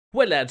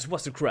Well lads,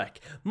 what's the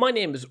crack? My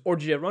name is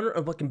RJ Runner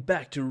and welcome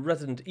back to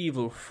Resident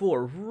Evil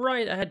 4.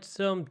 Right, I had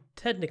some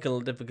technical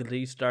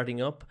difficulties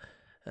starting up.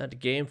 The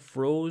game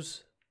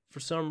froze for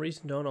some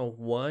reason, don't know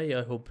why.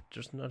 I hope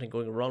there's nothing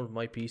going wrong with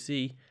my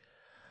PC.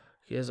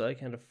 Because I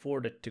can't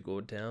afford it to go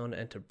down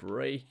and to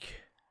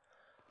break.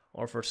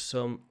 Or for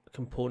some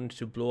component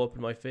to blow up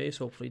in my face.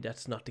 Hopefully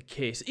that's not the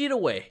case. Either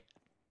way.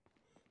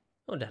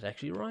 Oh, that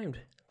actually rhymed.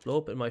 Blow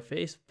up in my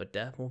face, but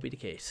that won't be the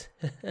case.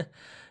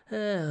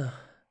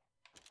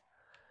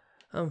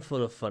 I'm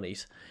full of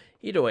funnies.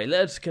 Either way,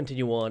 let's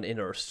continue on in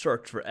our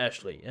search for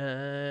Ashley.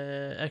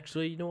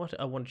 Actually, you know what?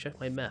 I want to check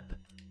my map.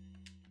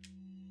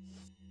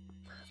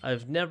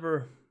 I've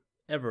never,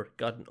 ever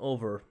gotten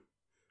over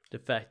the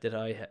fact that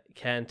I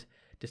can't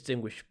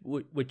distinguish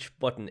which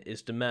button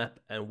is the map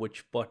and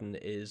which button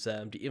is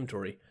the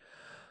inventory.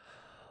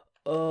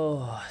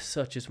 Oh,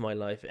 such is my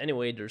life.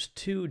 Anyway, there's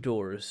two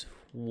doors.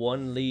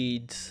 One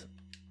leads...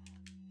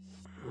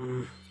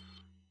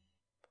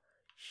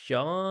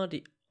 Shaw,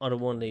 the other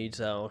one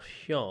leads out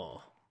Shaw.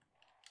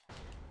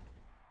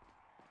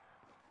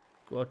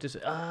 Go out this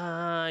way.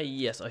 Ah,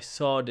 yes, I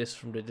saw this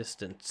from the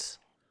distance.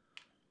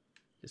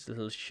 This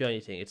little shiny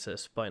thing, it's a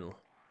spinal.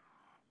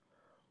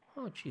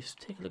 Oh, jeez,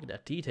 take a look at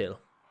that detail.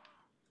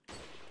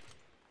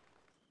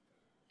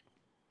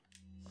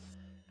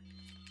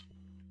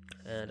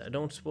 And I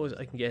don't suppose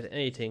I can get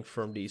anything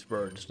from these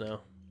birds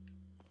now.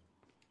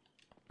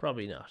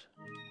 Probably not.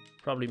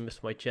 Probably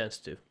missed my chance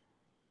to.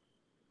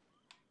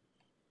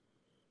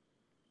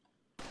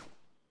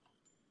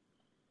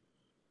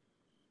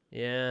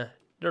 Yeah,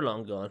 they're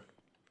long gone.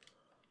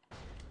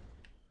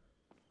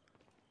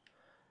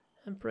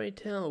 And pray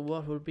tell,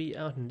 what will be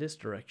out in this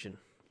direction?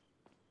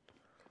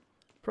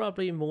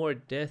 Probably more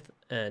death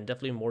and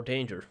definitely more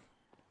danger.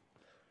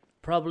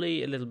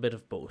 Probably a little bit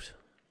of both.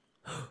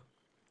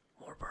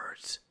 More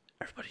birds.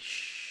 Everybody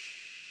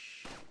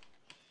shh.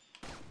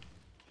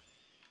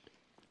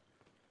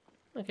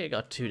 Okay,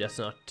 got two. That's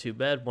not too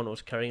bad. One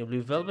was carrying a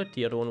blue velvet.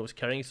 The other one was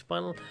carrying a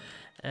spinal.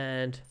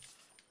 And...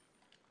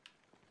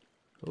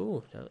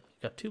 oh,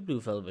 got two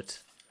blue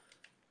velvets.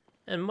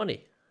 And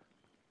money.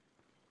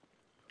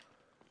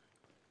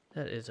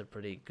 That is a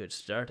pretty good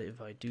start,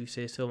 if I do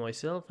say so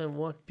myself. And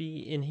what be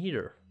in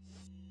here?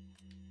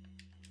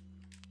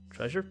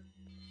 Treasure?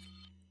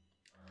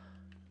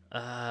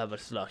 Ah, but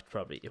it's locked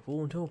probably. It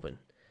won't open.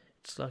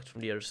 It's locked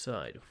from the other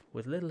side.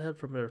 With little help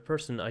from another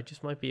person, I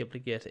just might be able to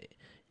get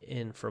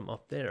in from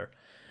up there.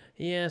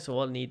 Yeah, so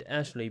I'll need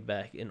Ashley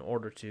back in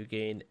order to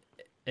gain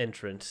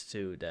entrance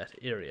to that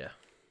area.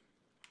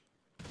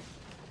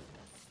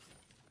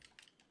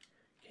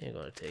 Okay, I'm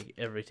going to take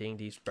everything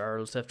these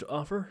barrels have to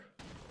offer.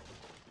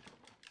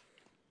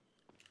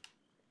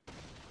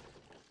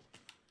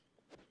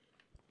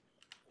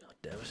 God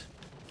damn it.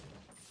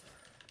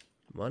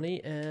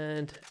 Money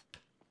and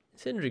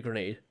incendiary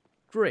grenade.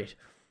 Great.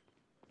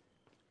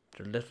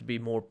 There'll have to be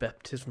more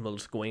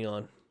baptismals going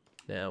on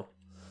now.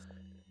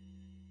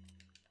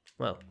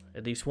 Well,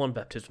 at least one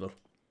baptismal.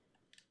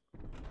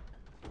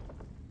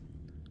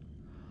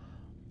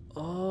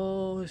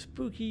 Oh, a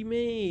spooky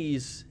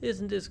maze.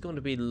 Isn't this going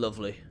to be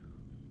lovely?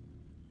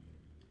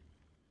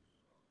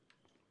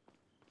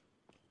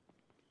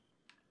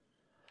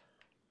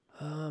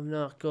 I'm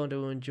not going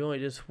to enjoy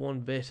this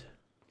one bit.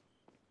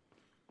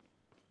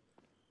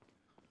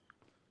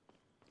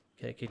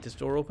 Can I kick this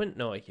door open?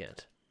 No, I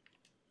can't.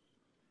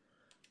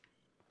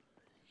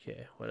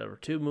 Okay, whatever.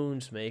 Two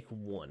moons make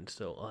one,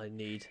 so I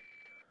need...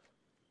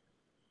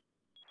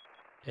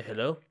 Hey,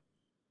 hello?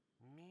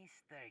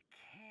 Mr.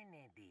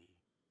 Kennedy.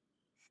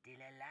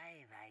 Still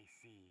alive, I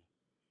see.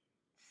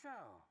 So,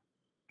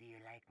 do you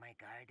like my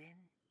garden?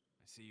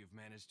 I see you've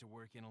managed to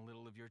work in a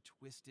little of your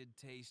twisted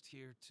taste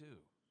here,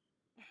 too.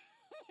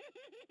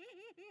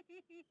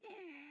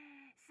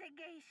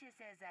 Sagacious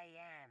as I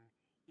am,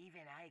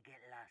 even I get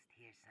lost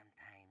here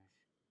sometimes.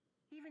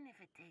 Even if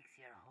it takes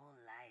your whole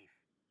life,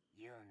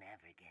 you'll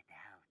never get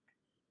out.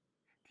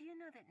 Do you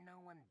know that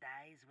no one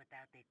dies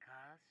without a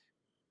cause?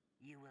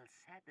 You will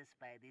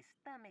satisfy the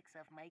stomachs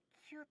of my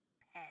cute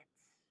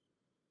pets.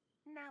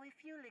 Now, if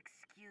you'll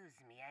excuse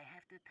me, I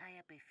have to tie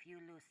up a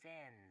few loose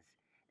ends,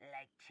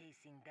 like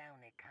chasing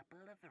down a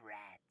couple of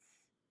rats.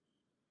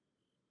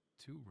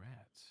 Two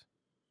rats?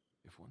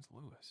 If one's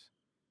Lewis,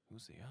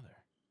 who's the other?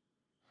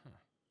 Huh.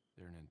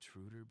 They're an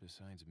intruder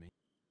besides me.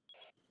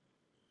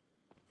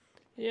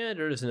 Yeah,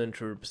 there is an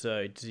intruder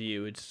besides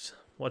you. It's...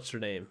 what's her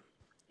name?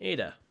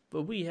 Ada.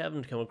 But we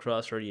haven't come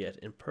across her yet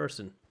in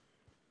person.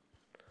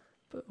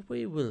 But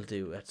we will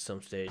do at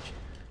some stage.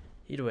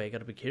 Either way, I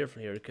gotta be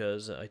careful here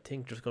because I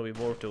think there's gonna be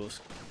more of those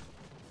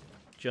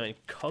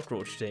giant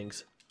cockroach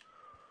things.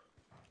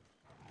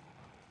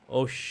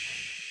 Oh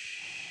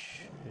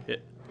shit.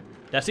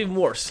 That's even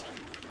worse.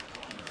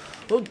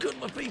 Oh god,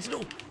 my face,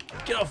 no!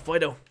 Get off,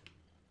 Fido!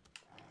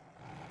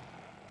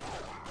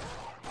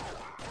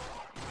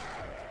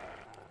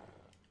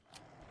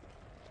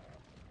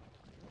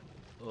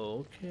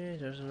 Okay,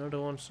 there's another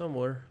one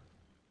somewhere.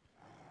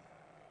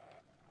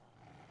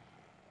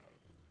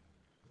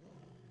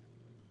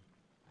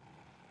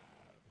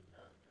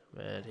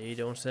 Man, he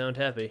don't sound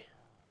happy.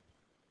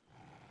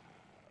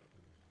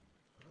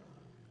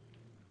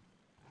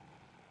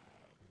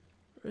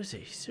 Where is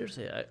he?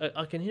 Seriously,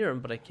 I can hear him,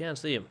 but I can't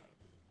see him.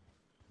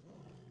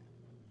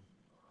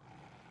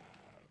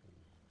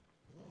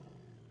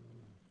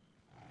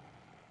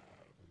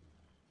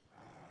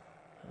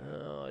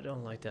 Oh, I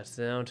don't like that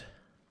sound.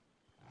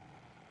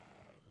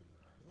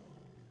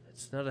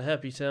 It's not a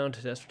happy sound,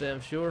 that's for damn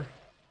sure.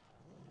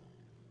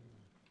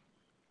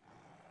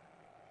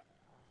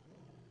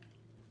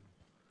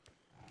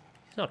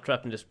 He's not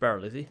trapped in this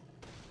barrel, is he?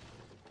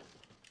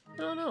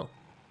 No, no.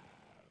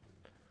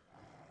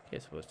 Okay, I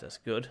suppose that's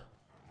good.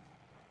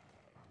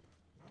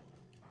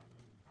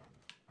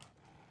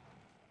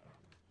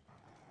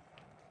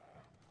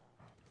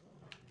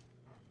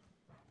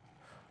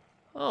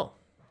 Oh.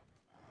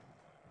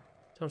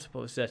 Don't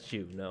suppose that's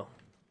you, no.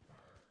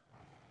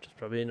 There's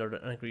probably another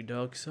angry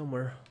dog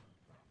somewhere.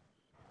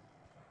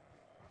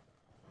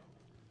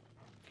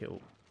 Okay,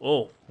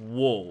 oh,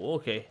 whoa,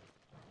 okay.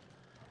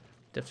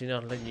 Definitely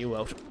not letting you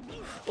out.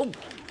 Oh!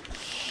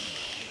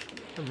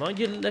 Come on,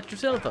 you let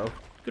yourself out.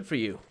 Good for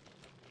you.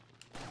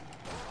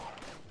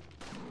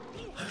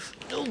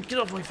 No, get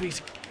off my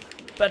face.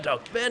 Bad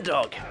dog, bad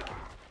dog.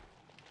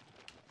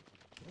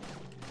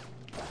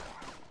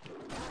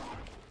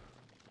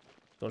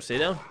 Gonna stay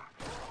down?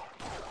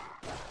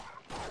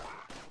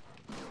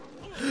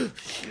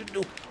 Shoot,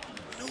 no.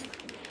 No.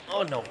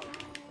 Oh, no.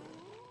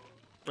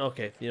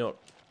 Okay, you know what?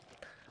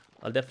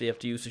 I'll definitely have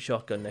to use the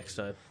shotgun next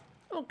time.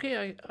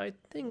 Okay, I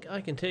think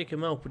I can take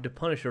him out with the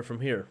Punisher from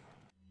here.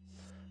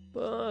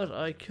 But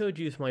I could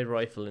use my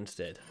rifle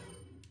instead.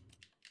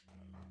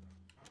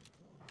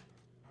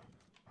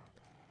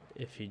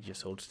 If he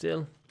just holds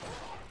still.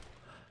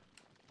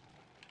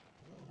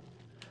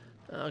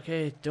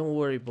 Okay, don't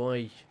worry,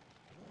 boy.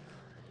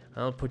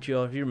 I'll put you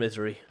out of your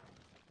misery.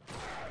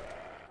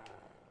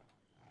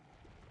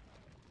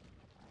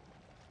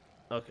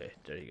 Okay,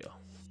 there you go.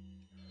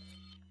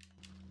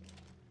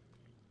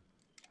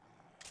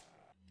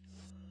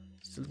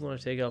 Still want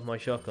to take off my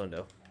shotgun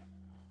though.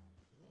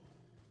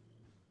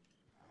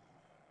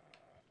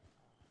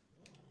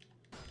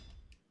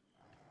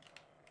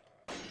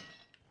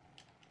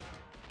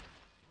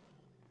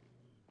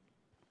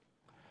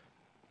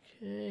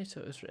 Okay,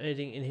 so is there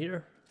anything in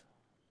here?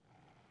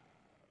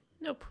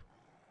 Nope.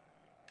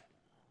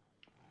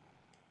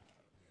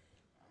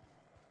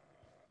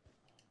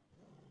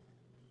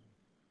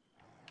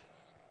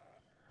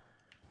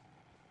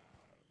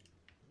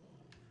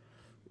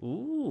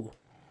 Ooh,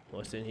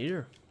 what's in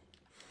here?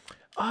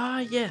 Ah,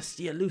 yes,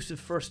 the elusive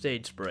first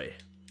aid spray.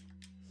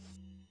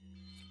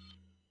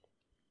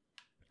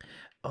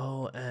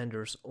 Oh, and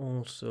there's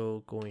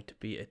also going to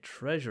be a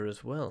treasure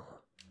as well.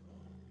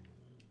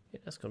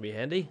 Yeah, that's going to be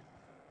handy.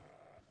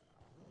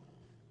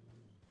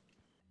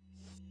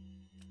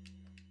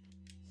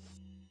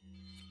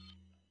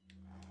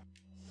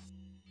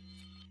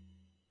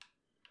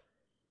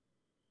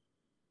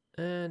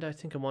 And I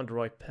think I'm on the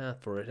right path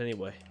for it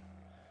anyway.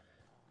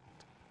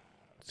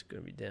 It's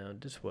going to be down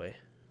this way.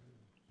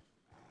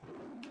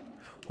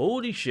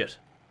 Holy shit!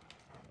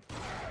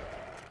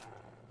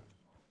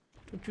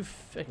 Don't you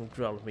fucking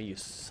growl at me, you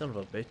son of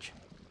a bitch.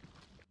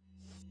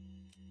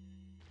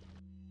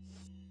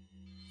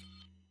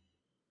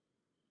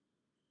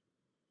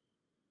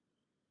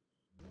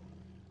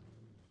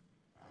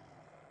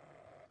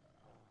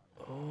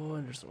 Oh,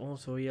 and there's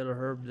also a yellow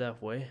herb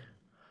that way.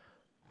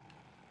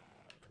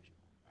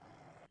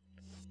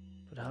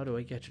 But how do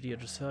I get to the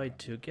other side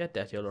to get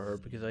that yellow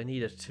herb? Because I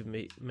need it to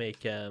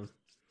make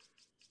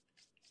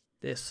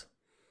this.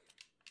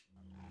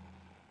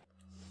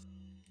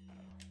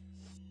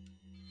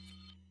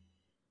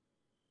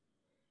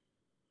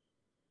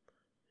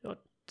 What?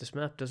 This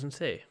map doesn't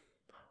say.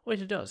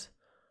 Wait, it does.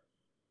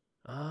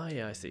 Ah,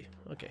 yeah, I see.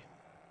 Okay.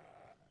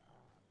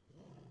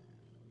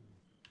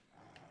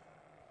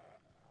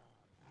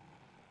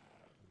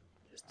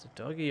 Is the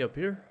doggy up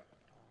here?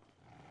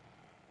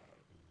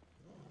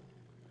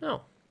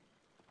 No.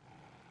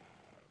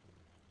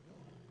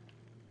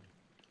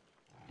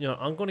 You know,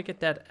 I'm going to get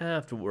that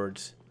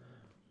afterwards.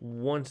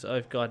 Once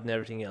I've gotten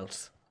everything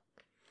else.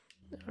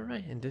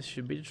 Alright, and this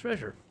should be the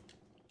treasure.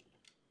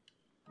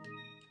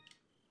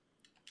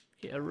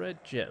 Okay, a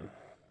red gem.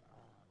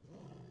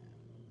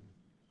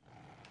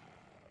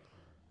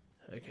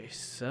 Okay,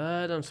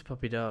 silence,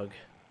 puppy dog.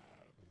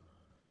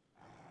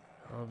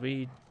 I'll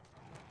be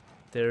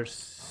there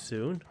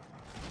soon.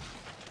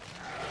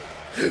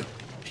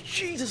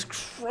 Jesus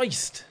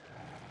Christ!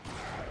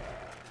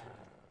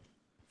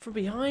 From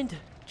behind?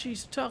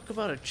 Jeez, talk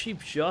about a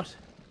cheap shot.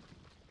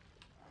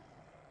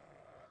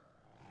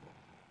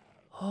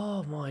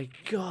 Oh my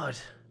god.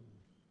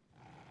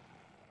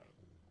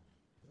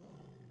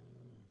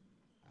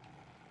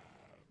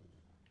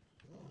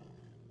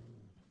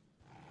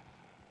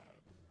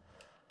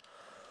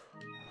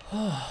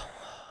 Oh,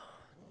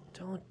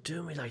 don't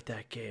do me like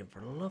that, game,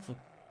 for the love of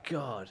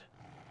God.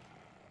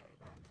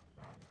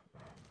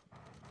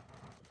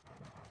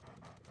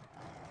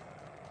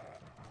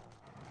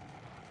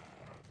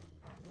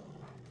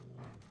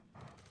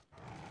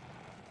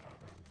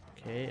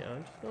 Okay,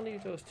 I'm just gonna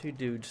leave those two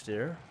dudes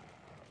there.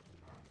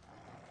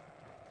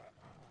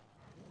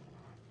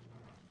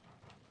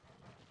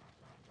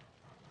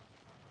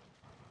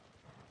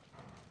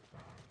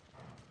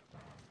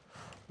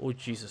 Oh,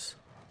 Jesus.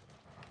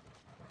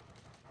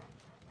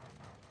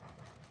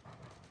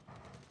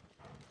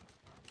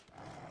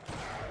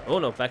 Oh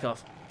no, back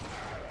off.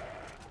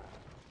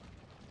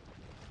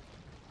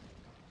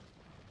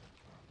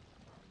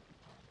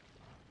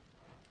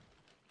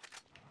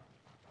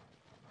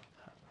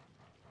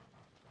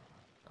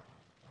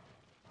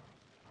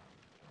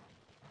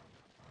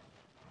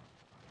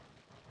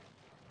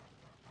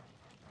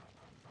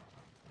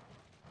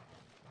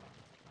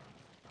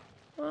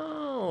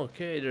 Oh,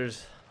 okay,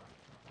 there's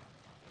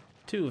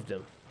two of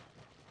them.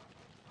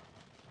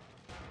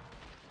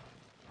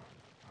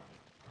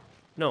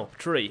 No,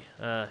 three.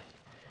 I'll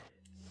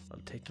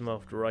take them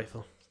off the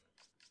rifle.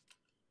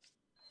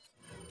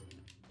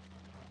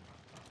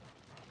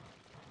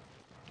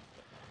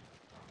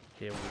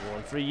 Okay,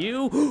 one for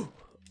you.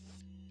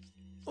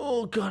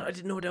 Oh god, I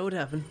didn't know that would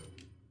happen.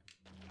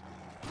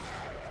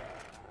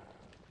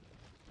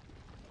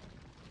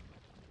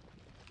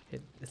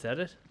 Is that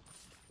it?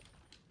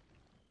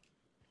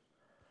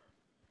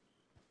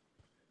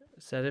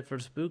 Is that it for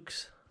the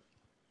spooks?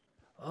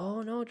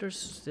 Oh no, there's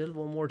still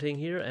one more thing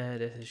here,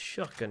 and it is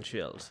shotgun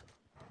shells.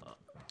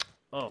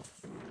 Oh,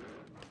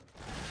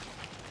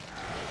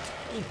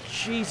 oh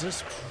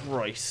Jesus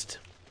Christ.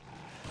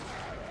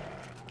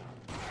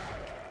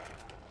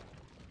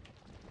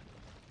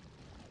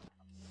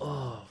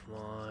 Oh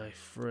my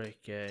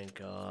freaking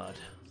god.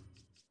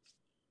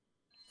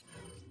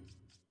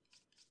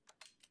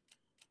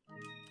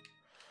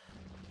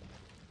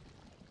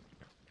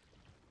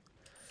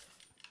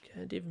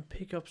 Can't even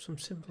pick up some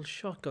simple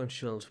shotgun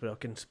shells without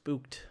getting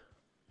spooked.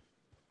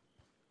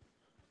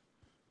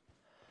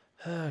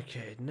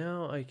 Okay,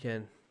 now I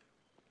can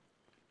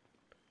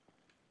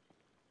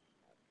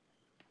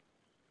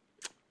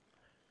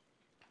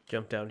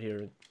jump down here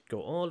and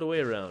go all the way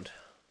around.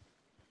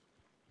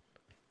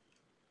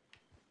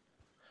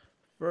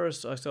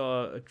 First, I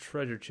saw a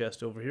treasure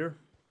chest over here,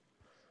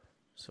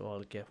 so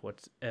I'll get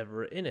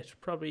whatever in it.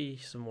 Probably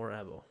some more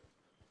ammo.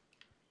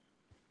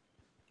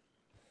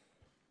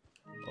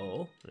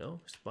 Oh, no,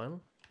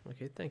 spinal.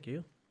 Okay, thank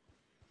you.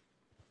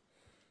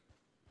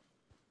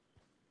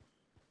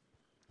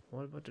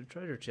 What about the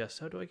treasure chest?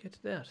 How do I get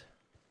to that?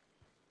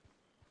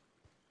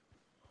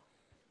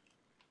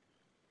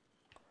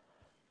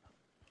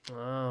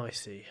 Oh, I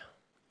see.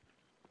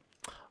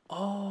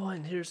 Oh,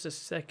 and here's the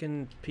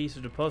second piece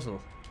of the puzzle.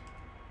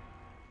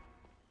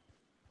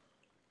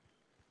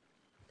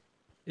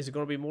 Is it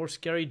going to be more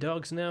scary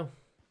dogs now?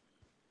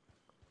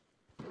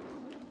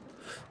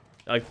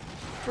 I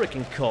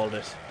freaking called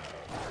it.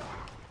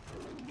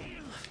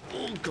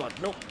 Oh god,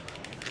 no.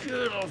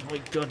 Get off my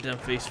goddamn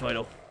face,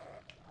 Fido.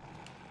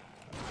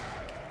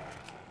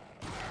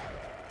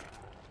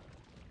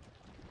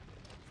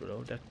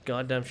 Bro, that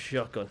goddamn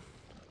shotgun.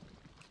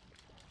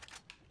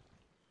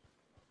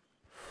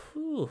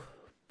 Whew,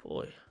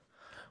 boy.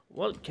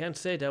 Well, can't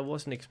say that I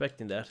wasn't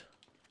expecting that.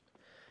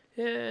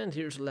 And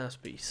here's the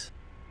last piece.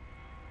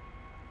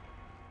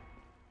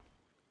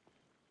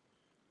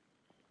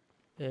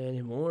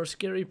 Any more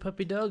scary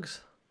puppy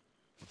dogs?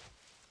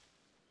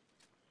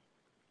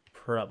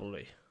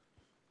 Probably.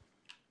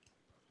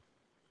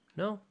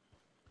 No?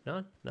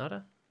 None?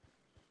 Nada?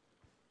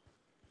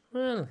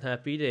 Well,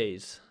 happy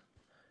days.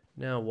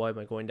 Now, why am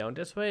I going down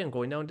this way? I'm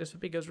going down this way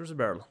because there's a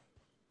barrel.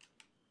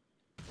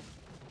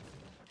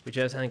 Which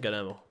has handgun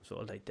ammo, so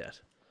I'll take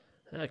that.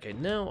 Okay,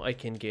 now I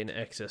can gain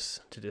access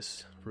to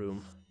this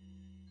room.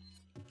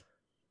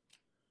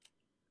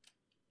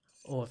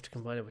 Oh, I have to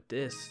combine it with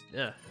this.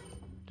 Yeah,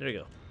 there you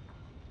go.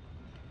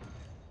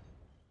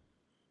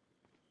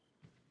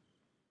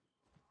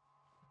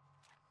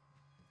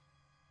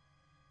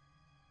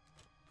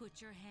 Put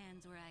your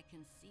hands where I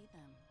can see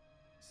them.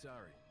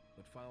 Sorry,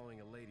 but following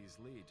a lady's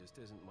lead just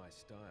isn't my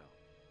style.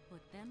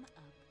 Put them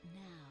up now.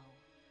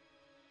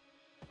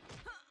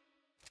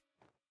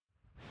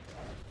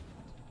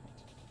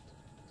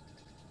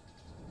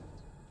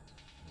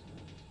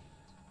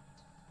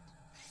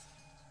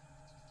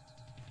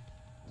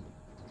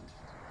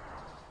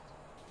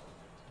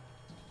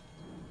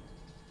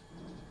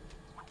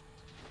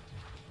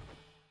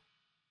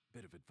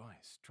 Bit of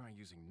advice, try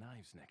using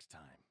knives next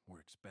time.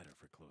 Works better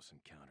for close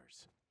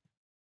encounters.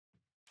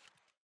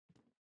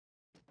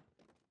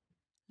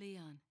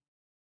 Leon.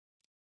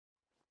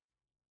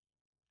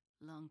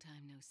 Long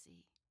time no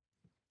see.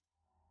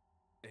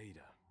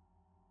 Ada.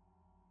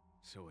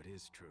 So it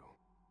is true.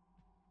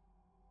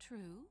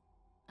 True?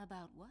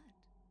 About what?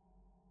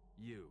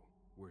 You,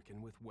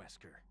 working with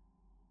Wesker.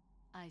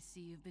 I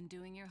see you've been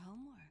doing your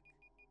homework.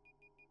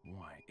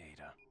 Why,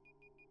 Ada?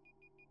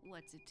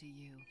 What's it to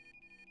you?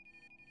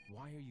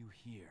 Why are you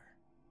here?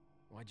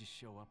 Why'd you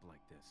show up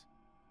like this?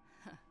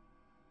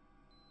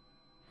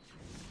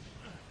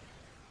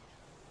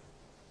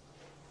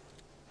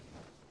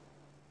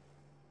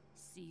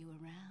 See you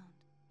around.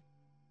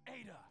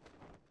 Ada!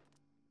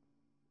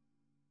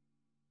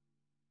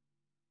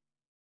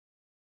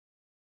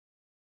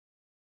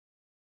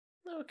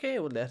 Okay,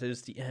 well that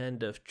is the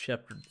end of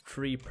chapter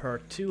 3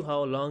 part 2.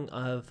 How long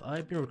have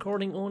I been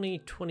recording? Only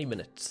 20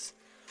 minutes.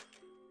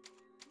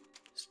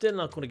 Still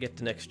not going to get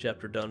the next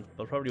chapter done.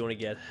 I'll probably only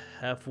get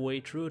halfway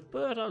through it,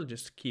 but I'll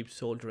just keep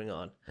soldiering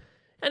on.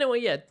 Anyway,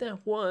 yeah,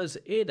 that was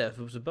Ada. It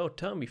was about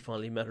time we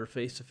finally met her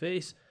face to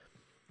face,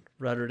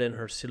 rather than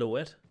her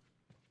silhouette.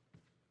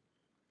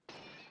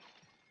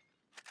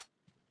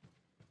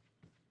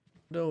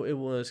 Though it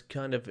was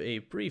kind of a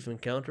brief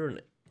encounter,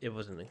 and it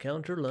was an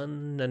encounter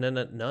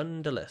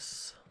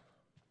nonetheless.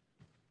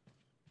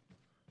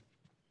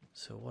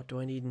 So what do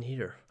I need in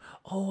here?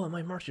 Oh,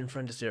 my merchant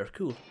friend is there.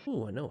 Cool.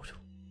 Ooh, a note.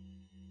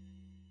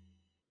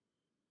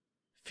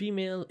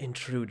 Female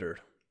intruder,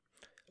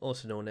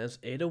 also known as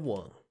Ada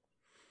Wong.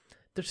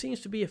 There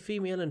seems to be a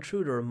female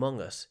intruder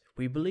among us.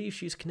 We believe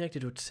she's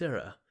connected with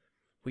Sarah.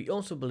 We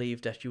also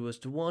believe that she was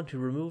the one who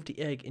removed the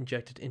egg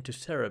injected into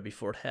Sarah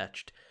before it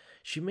hatched.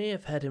 She may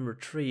have had him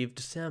retrieve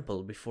the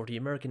sample before the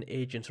American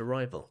agent's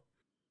arrival.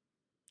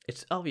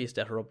 It's obvious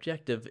that her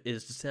objective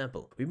is the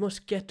sample. We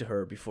must get to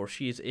her before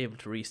she is able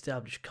to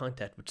re-establish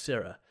contact with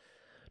Sarah.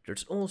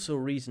 There's also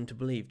reason to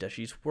believe that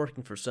she's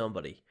working for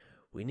somebody.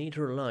 We need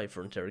her alive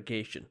for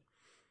interrogation.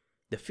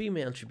 The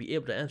female should be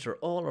able to answer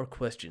all our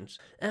questions.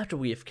 After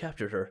we have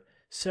captured her,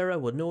 Sarah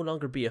will no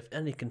longer be of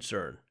any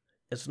concern.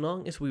 As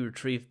long as we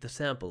retrieve the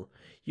sample,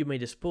 you may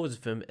dispose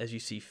of him as you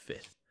see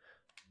fit.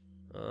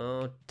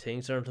 Oh,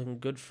 things aren't looking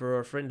good for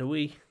our friend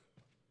Louis.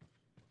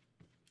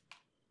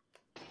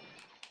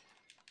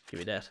 Give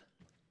me that.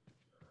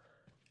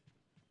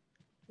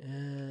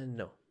 And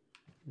no,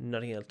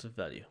 nothing else of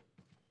value.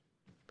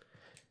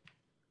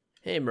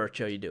 Hey Merch,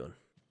 how you doing?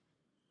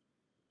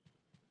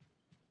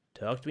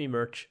 Talk to me,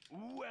 Merch.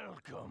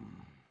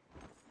 Welcome.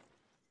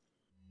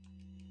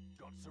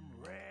 Got some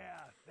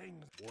rare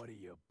things. What do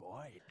you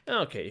buy?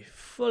 Okay,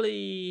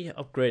 fully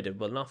upgraded.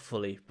 Well, not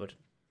fully, but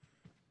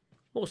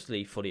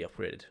mostly fully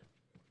upgraded.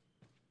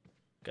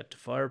 Got the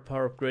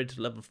firepower upgrade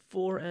to level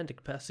 4 and the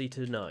capacity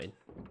to 9.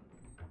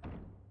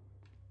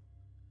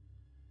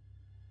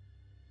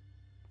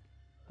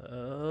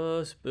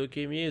 Oh,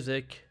 spooky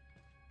music.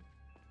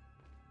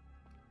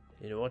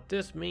 You know what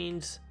this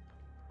means?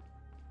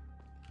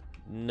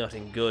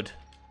 Nothing good.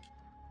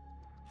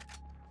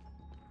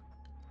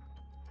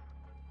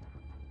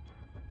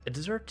 A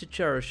dessert to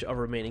cherish our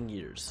remaining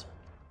years.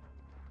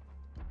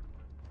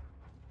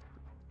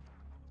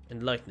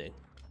 Enlightening.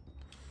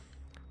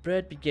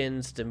 Bread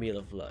begins the meal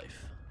of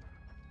life.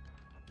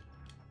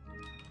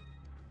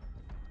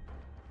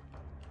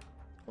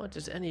 What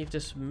does any of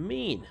this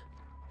mean?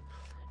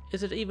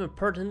 Is it even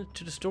pertinent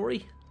to the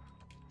story?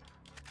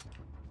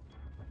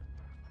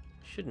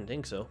 Shouldn't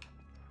think so.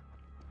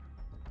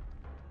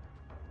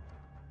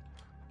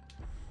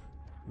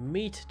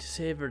 Meat to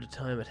savor the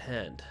time at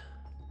hand.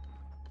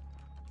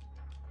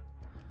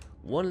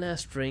 One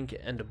last drink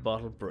and the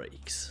bottle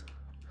breaks,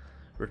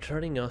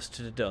 returning us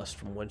to the dust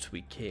from whence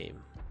we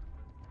came.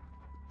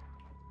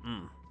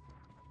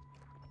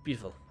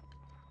 Beautiful.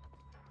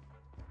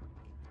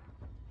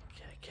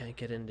 Okay, I can't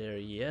get in there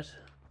yet.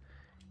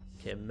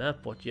 Okay,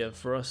 map, what you have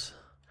for us?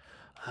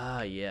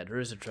 Ah, yeah, there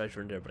is a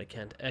treasure in there, but I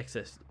can't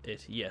access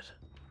it yet.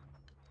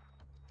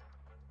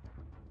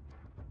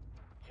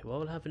 Okay, what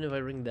will happen if I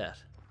ring that?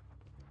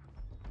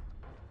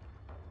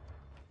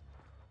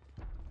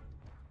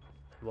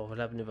 What would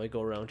happen if I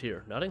go around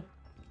here? Nothing?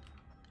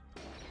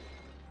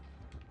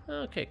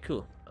 Okay,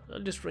 cool. I'll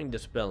just ring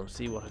this bell and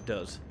see what it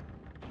does.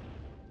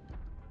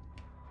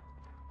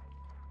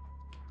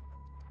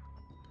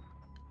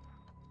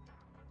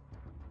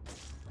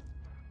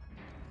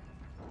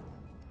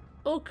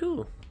 Oh,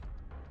 cool.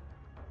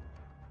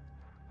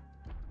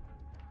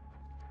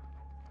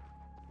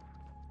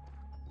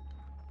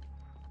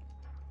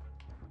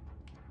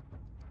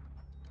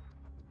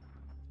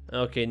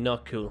 Okay,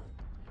 not cool.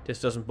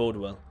 This doesn't bode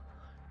well.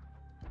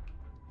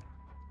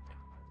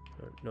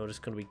 No, there's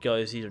gonna be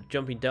guys either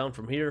jumping down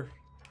from here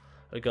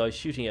or guys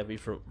shooting at me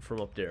from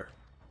up there.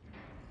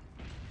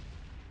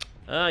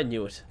 I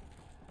knew it.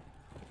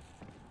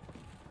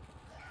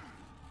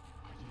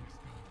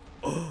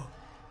 Oh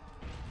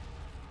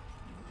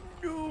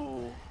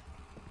no!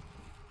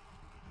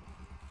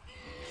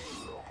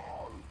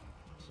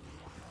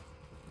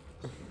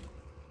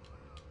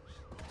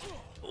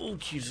 Oh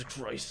Jesus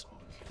Christ!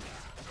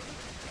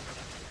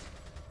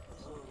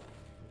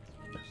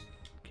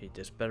 Okay,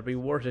 this better be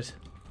worth it.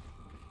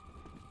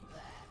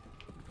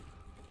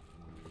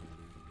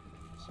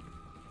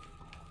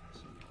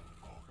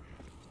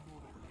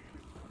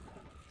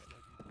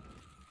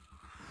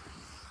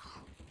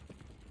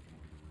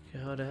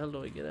 How the hell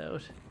do I get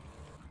out?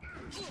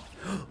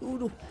 Oh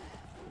no!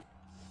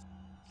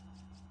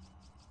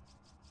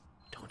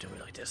 Don't do me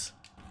like this.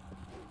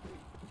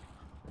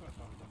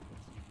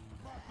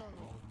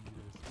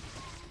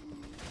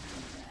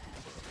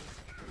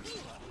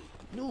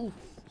 No!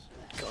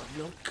 God,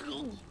 no!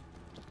 Go!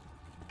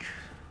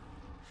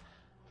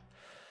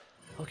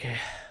 Okay,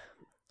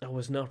 I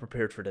was not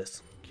prepared for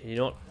this. Okay, you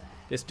know what?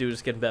 This dude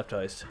is getting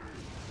baptized.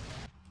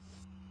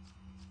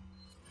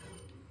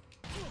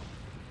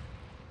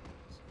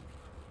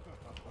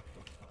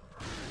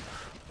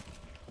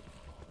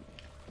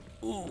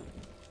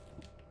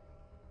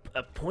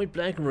 point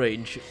blank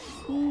range.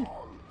 Ooh.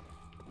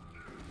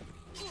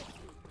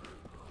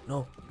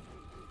 No.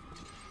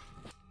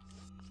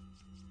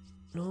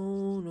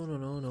 No, no, no,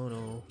 no, no,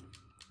 no.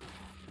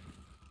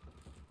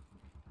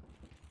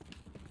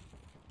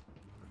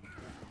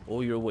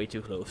 Oh, you're way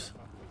too close.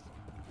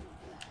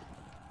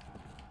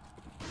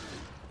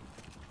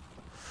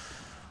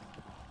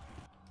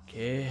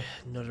 Okay,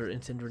 another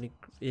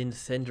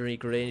incendiary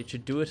grenade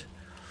should do it.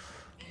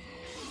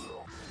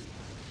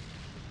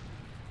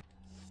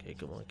 Okay,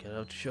 come on, get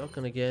out the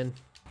shotgun again.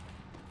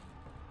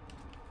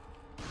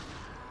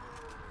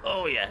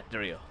 Oh yeah,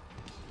 there we go.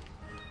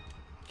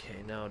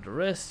 Okay, now the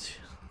rest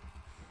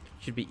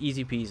should be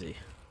easy peasy.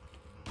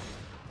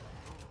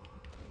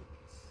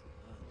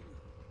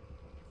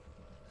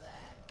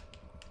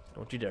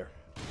 Don't you dare.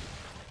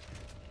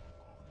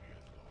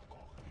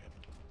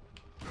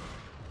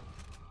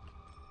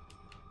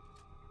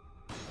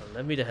 Now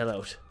let me the hell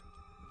out.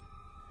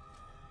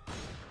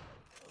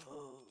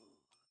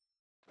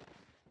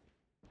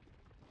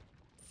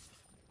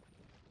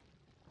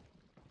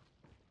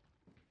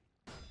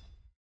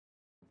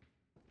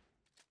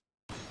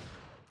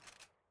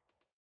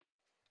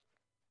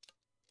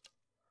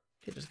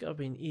 Okay, there's gotta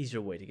be an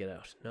easier way to get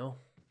out, no?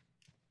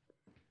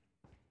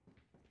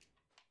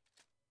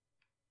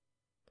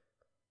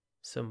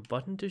 Some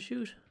button to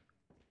shoot?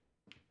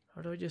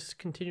 Or do I just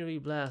continually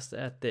blast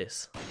at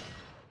this?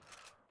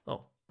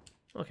 Oh,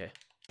 okay.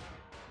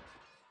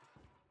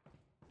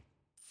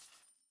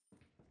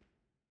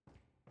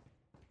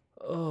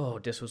 Oh,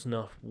 this was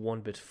not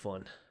one bit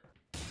fun.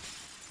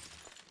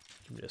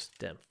 Give me this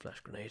damn flash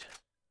grenade.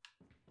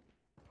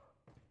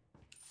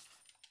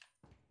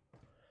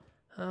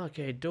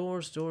 Okay,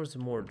 doors are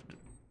more...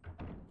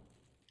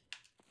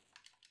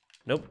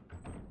 Nope.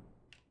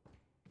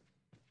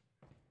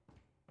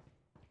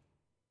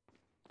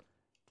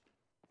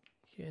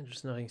 Yeah,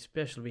 there's nothing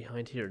special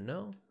behind here,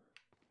 no?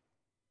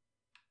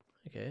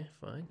 Okay,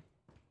 fine.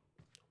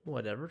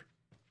 Whatever.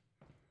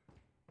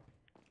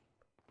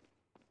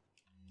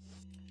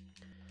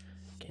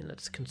 Okay,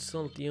 let's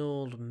consult the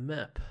old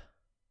map.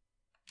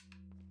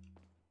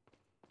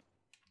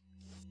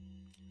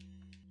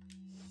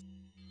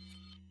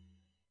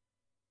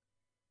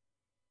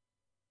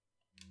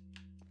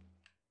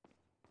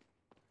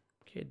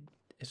 Okay,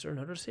 is there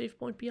another save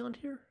point beyond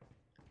here?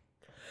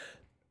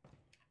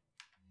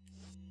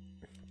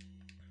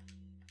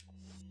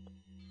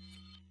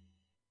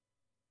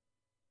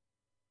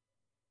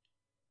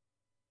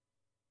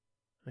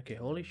 Okay,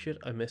 holy shit,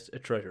 I missed a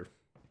treasure.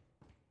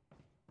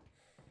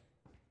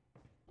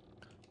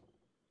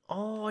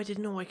 Oh, I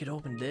didn't know I could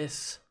open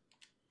this.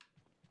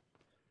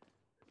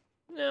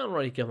 I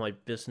already got my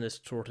business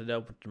sorted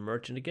out with the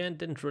merchant again.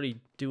 Didn't really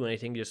do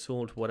anything, just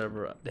sold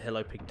whatever the hell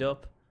I picked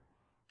up.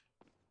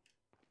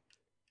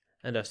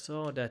 And I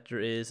saw that there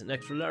is an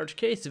extra large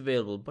case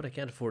available, but I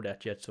can't afford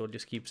that yet, so I'll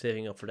just keep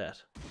saving up for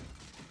that.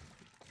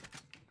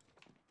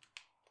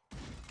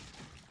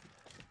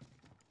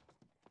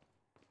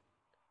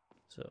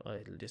 So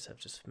I'll just have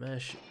to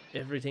smash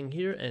everything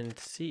here and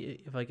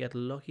see if I get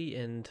lucky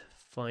and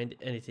find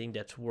anything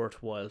that's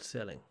worthwhile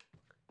selling.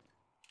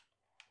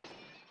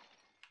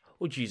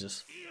 Oh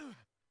Jesus.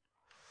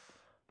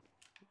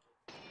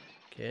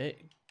 Okay.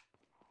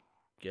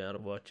 Gotta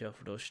watch out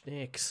for those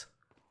snakes.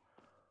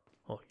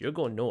 Oh, you're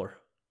going nowhere.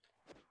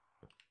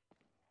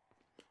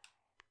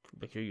 Come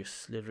back here, you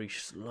slithery,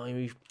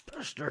 slimy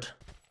bastard.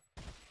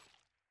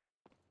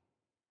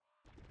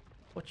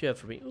 What you have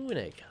for me? Ooh, an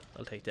egg.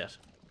 I'll take that.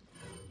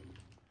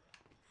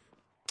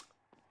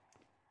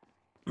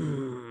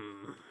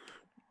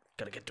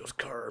 Gotta get those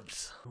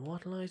carbs.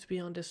 What lies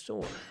beyond this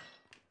door?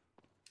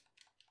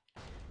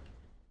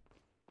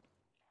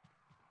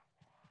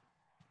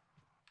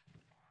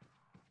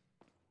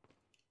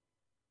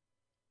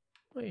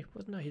 Wait,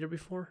 wasn't I here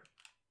before?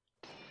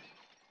 I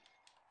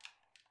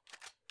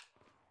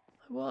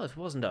was,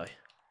 wasn't I?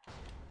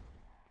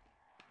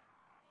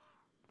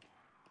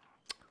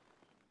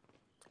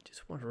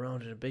 Just went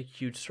around in a big,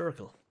 huge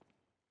circle.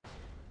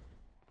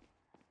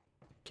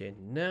 Okay,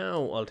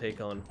 now I'll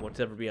take on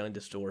whatever behind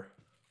this door.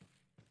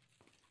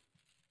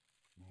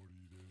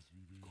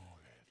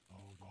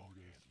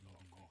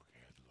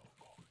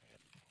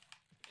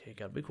 Okay,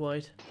 gotta be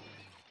quiet.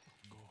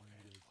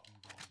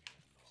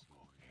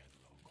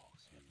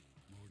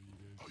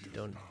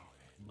 Don't.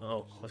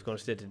 Oh, I was gonna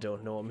say they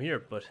don't know I'm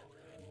here, but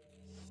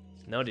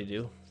now they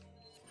do.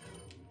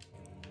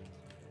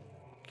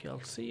 Okay,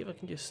 I'll see if I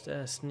can just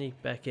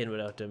sneak back in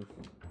without them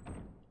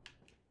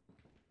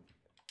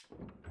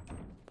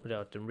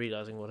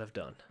realizing what I've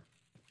done.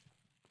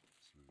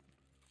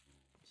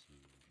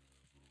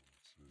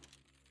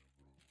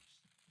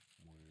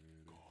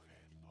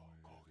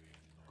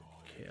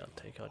 Okay, I'll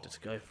take out this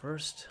guy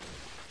first.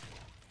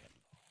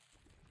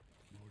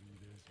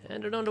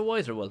 And they're none the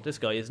wiser. Well, this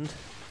guy isn't.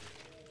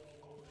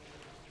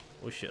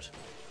 Oh shit.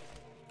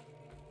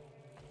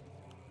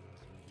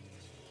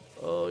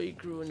 Oh, he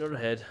grew another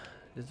head.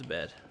 This is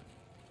bad.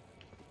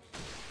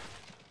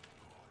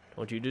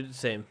 Don't you do the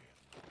same.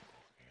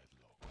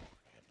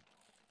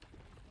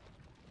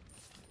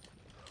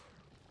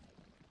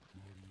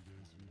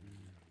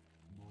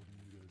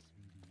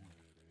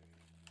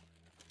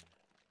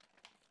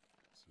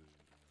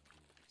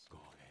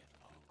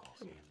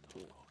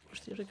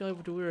 the other guy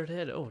with the weird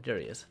head? Oh, there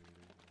he is.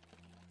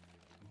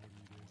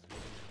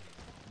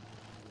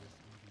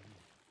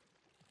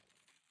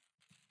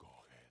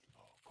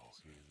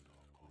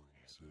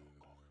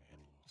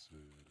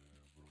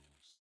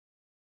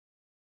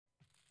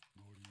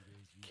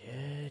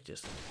 Okay,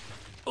 just...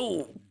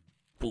 Oh!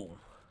 Boom.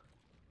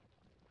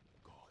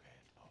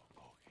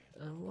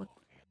 And what?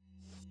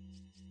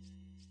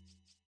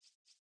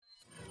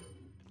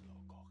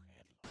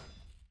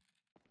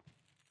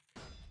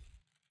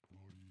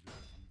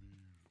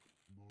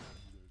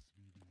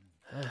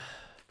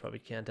 Probably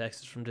can't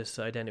access from this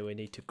side anyway,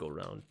 need to go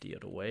around the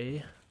other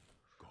way.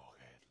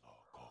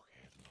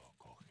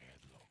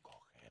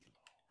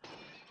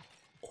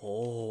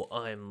 Oh,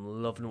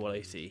 I'm loving what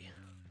I see.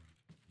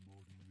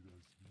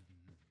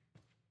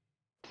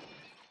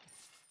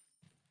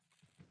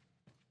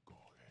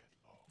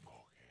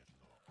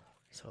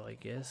 So I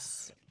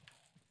guess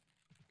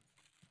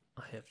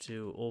I have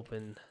to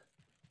open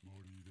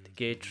the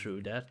gate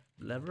through that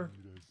lever?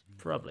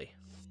 Probably.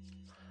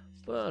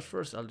 But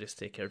first I'll just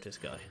take care of this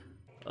guy.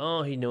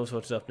 Oh, he knows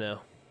what's up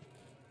now.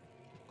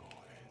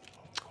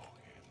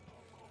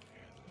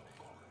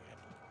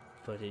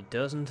 But he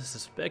doesn't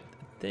suspect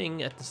a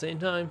thing at the same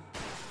time.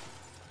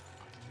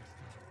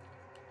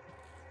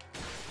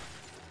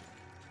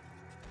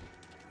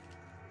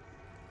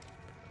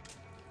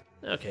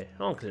 Okay,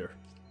 all clear.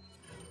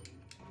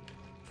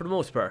 For the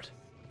most part.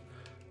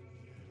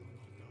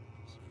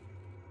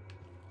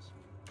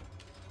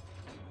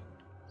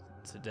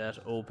 So that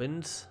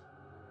opens.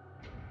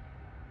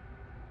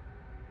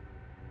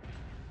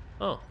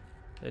 Oh,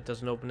 it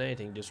doesn't open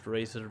anything, just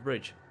raises the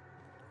bridge.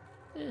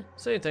 Eh,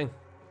 same thing.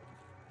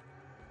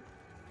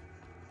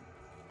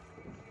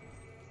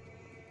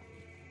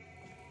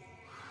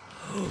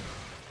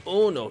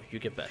 Oh no, you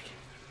get back.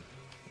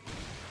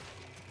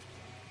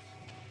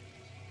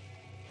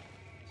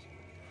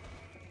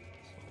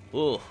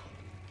 Oh,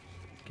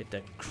 get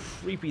that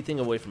creepy thing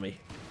away from me.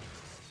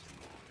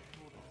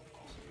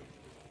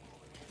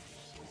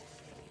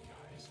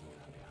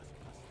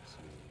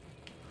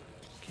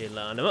 Okay,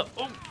 line him up.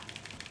 Oh!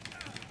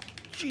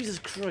 Jesus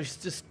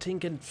Christ, this thing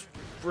can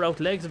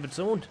sprout legs of its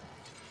own.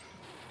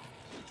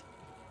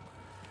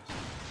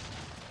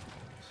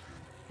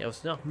 Yeah, I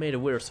was not made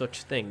aware of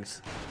such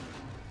things.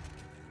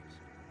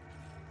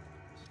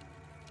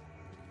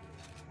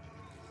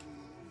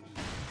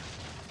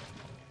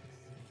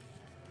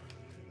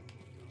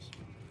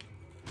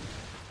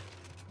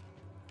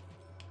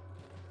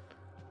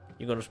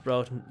 You gonna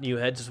sprout new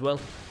heads as well?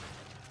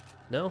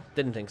 No?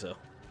 Didn't think so.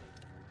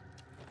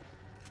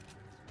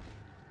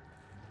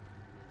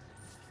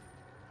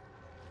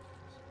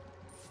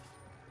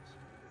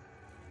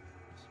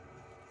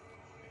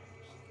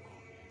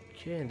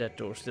 Okay, and that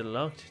door's still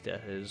locked.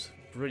 That is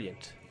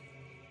brilliant.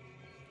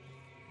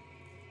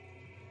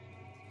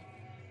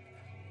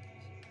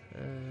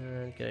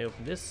 And can I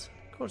open this?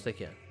 Of course I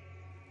can.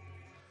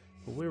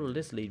 But where will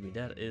this lead me?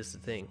 That is the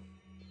thing.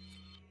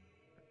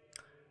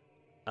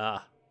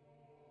 Ah.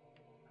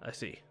 I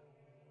see.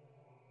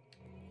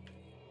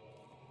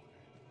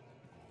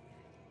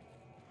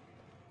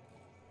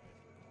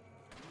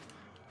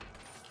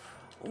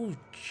 Oh,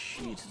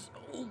 Jesus.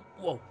 Oh,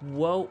 whoa,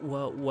 whoa,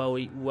 whoa,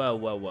 whoa, whoa,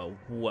 whoa, whoa,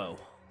 whoa.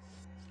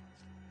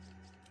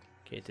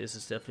 Okay, this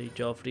is definitely a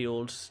job for the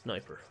old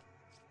sniper.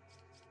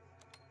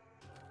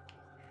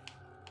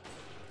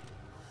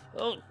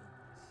 Oh,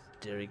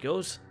 there he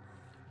goes.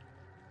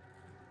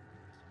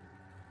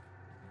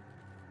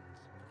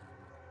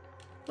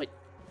 Wait.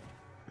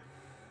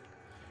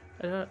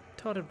 I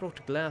thought I broke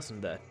the glass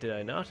on that, did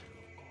I not?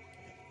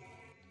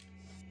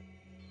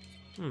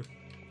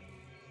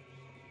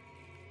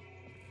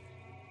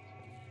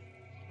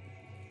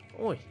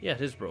 Oh, yeah,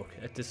 it is broke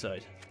at this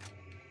side.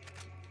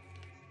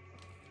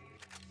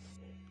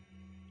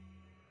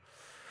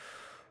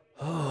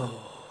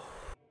 Oh.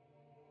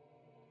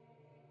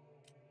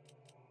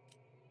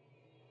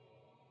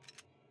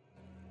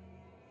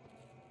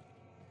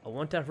 I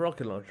want that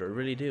rocket launcher, I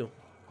really do.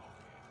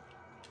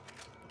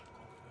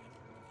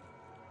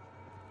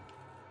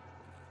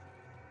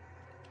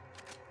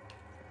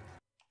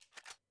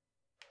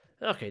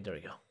 Okay, there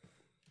we go.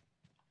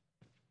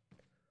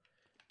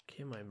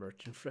 Okay, my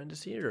merchant friend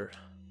is here.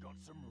 Got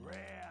some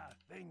rare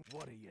things.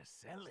 What are you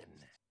selling?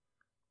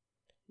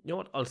 You know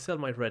what? I'll sell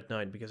my Red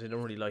 9 because I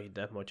don't really like it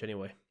that much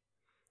anyway.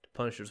 The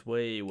Punisher's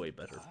way, way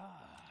better.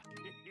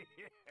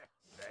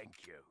 Thank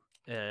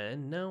you.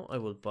 And now I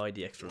will buy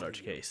the extra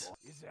large case.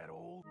 Is that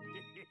all?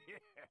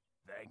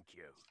 Thank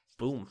you.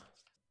 Boom.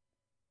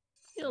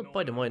 Yeah, I'll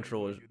buy the mine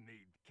throwers. You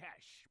need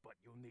cash, but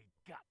you'll need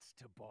guts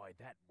to buy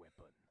that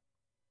weapon.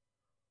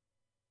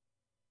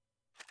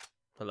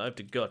 Well, I have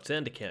the guts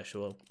and the cash,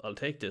 so I'll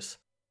take this.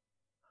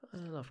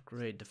 I'll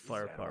upgrade the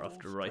firepower of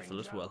the rifle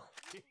as well.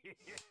 Thank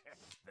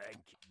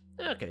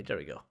you. Okay, there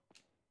we go.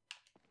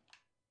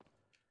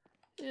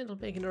 And I'll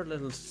make another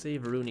little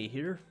save-a-rooney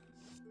here.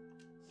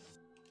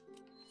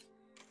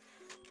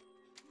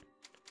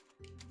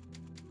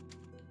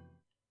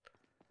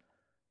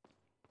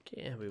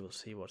 Okay, and we will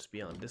see what's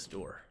beyond this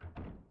door.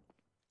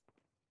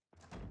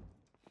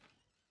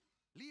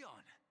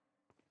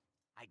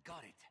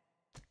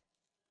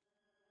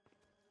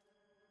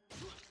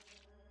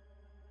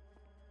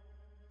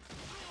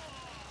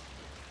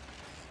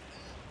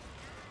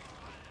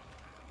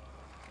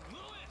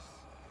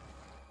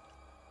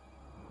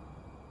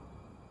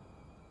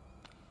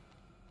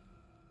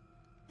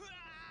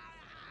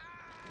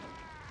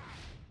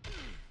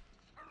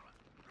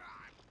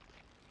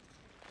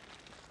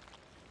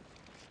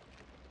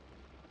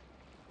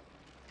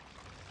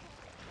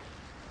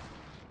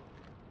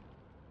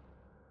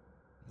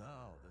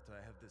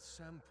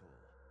 sample,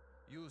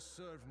 you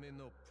serve me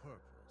no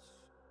purpose.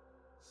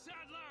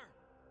 Sadler!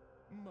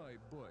 My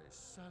boy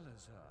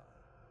Salazar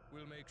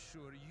will make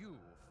sure you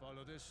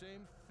follow the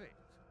same fate.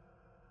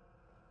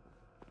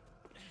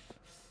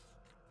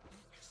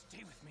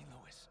 Stay with me,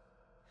 Louis.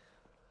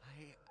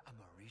 I am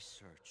a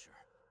researcher,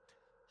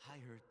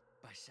 hired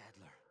by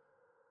Sadler.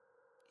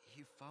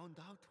 He found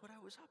out what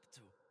I was up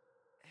to.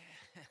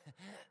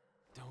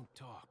 Don't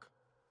talk.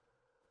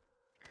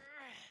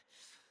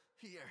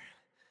 Here.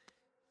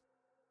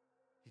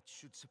 It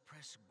should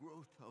suppress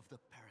growth of the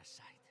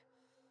parasite.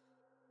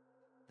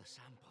 The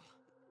sample.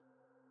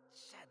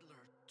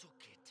 Sadler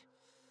took it.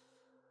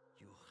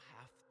 You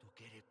have to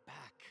get it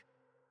back.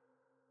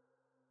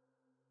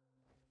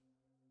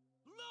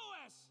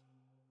 Louis!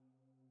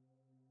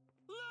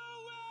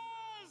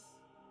 Louis!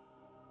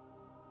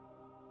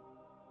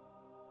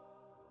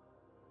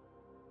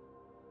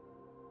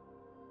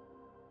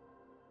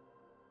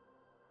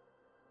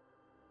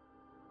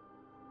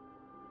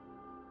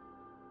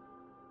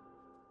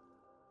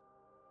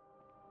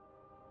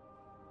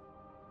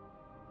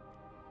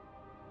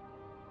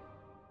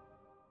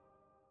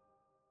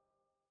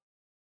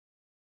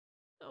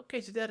 Okay,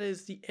 so that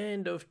is the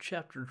end of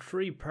chapter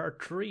 3,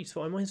 part 3,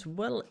 so I might as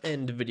well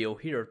end the video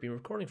here. I've been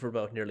recording for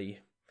about nearly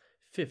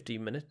 50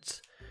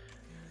 minutes.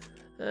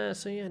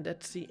 So yeah,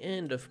 that's the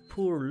end of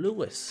poor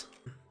Louis.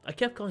 I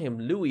kept calling him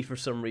Louis for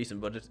some reason,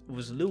 but it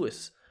was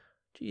Louis.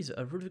 Jeez,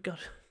 I've really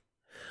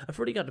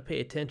got to pay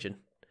attention.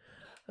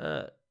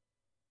 Do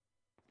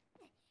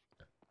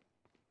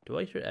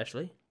I hear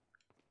Ashley?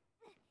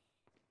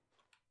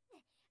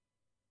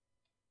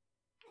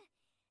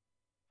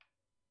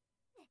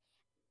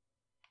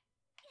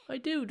 I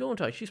do,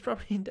 don't I? She's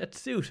probably in that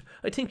suit.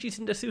 I think she's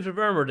in the suit of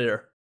armor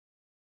there.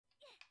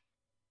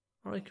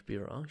 Or I could be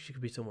wrong. She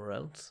could be somewhere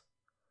else.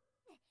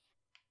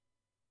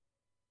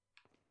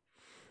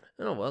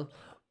 Oh well.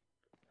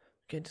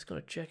 Okay, just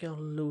gonna check out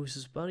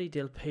Louis's body.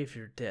 They'll pay for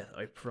your death,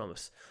 I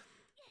promise.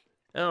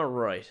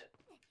 Alright.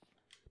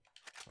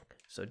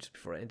 So just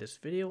before I end this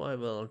video, I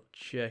will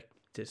check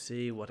to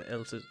see what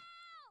else is...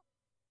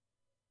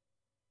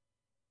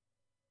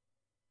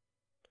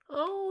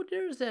 Oh,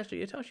 there's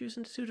Ashley. I thought she was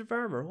in the suit of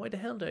armor. Why the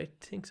hell did I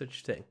think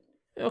such a thing?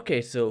 Okay,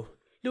 so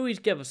Louis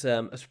gave us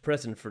a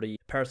present for the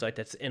parasite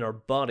that's in our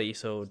body,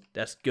 so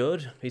that's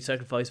good. His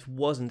sacrifice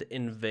wasn't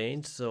in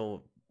vain,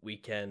 so we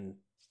can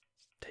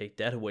take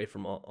that away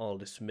from all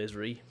this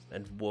misery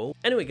and woe.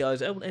 Anyway,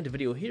 guys, I will end the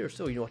video here,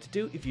 so you know what to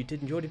do. If you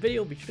did enjoy the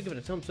video, be sure to give it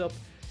a thumbs up,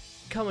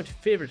 comment,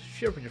 favorite,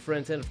 share with your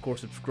friends, and of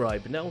course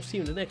subscribe. And now I'll see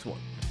you in the next one.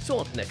 So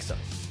on to next time.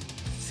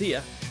 See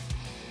ya.